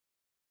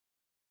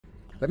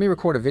Let me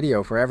record a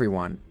video for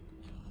everyone,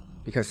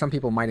 because some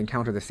people might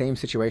encounter the same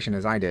situation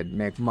as I did,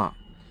 megma.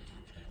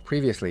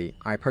 Previously,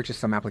 I purchased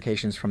some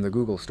applications from the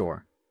Google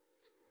Store,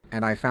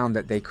 and I found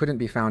that they couldn't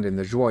be found in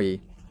the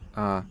Droi,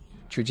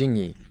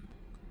 Chujingyi.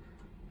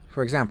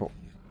 For example,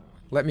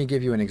 let me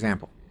give you an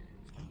example.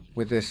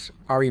 With this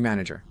RE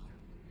Manager,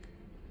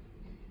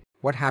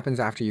 what happens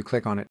after you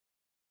click on it?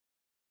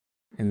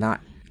 In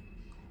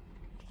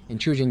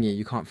Chujingyi,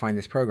 you can't find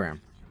this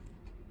program.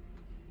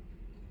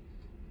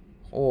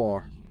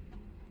 Or,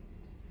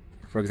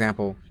 for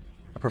example,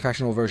 a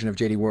professional version of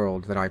JD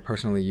World that I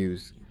personally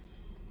use.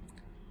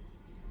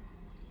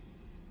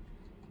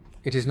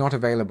 It is not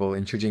available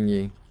in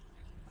Chujingyi.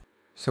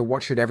 So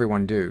what should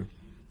everyone do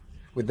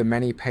with the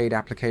many paid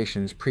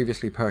applications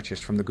previously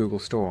purchased from the Google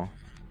Store?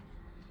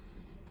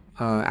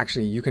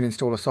 Actually, you can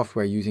install a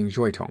software using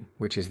DroiTong,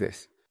 which is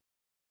this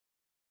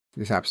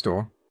App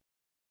Store.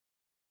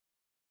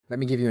 Let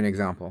me give you an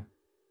example.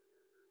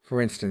 For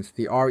instance,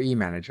 the RE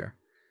Manager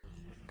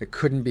that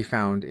couldn't be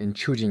found in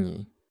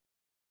Chujingyi.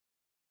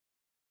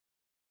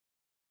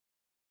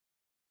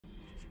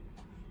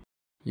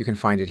 You can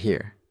find it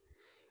here,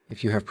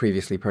 if you have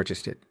previously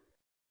purchased it.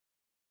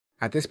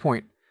 At this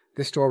point,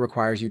 this store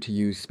requires you to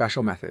use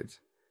special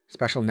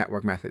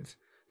network methods,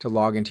 to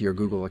log into your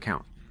Google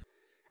account.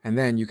 And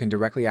then you can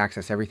directly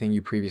access everything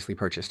you previously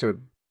purchased.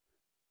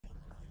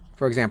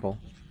 For example,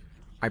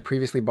 I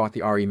previously bought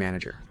the RE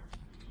Manager.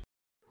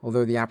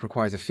 Although the app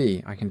requires a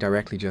fee, I can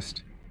directly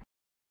just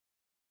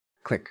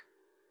click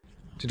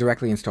to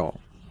directly install.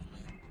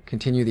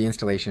 Continue the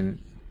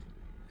installation,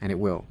 and it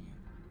will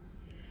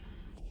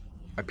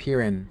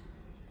appear in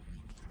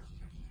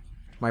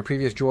my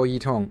previous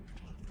DroiTong.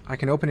 I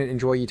can open it in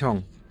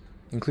DroiTong,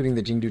 including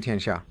the Jingdu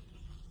Tianxia.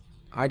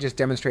 I just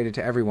demonstrated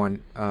to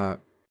everyone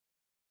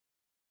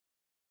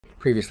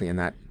previously in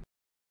that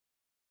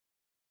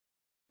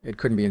it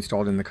couldn't be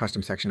installed in the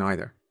custom section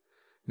either.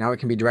 Now it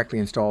can be directly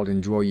installed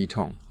in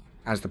DroiTong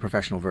as the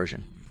professional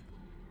version.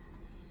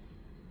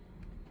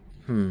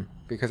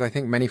 Because I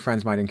think many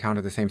friends might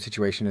encounter the same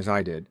situation as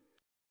I did.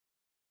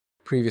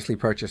 Previously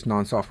purchased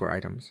non-software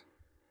items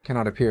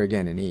cannot appear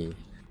again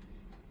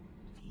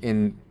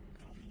in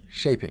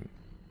shaping.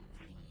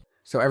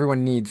 So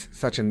everyone needs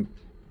such an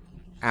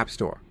app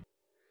store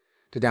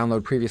to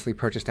download previously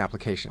purchased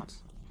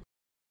applications.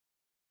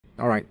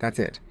 Alright, that's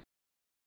it.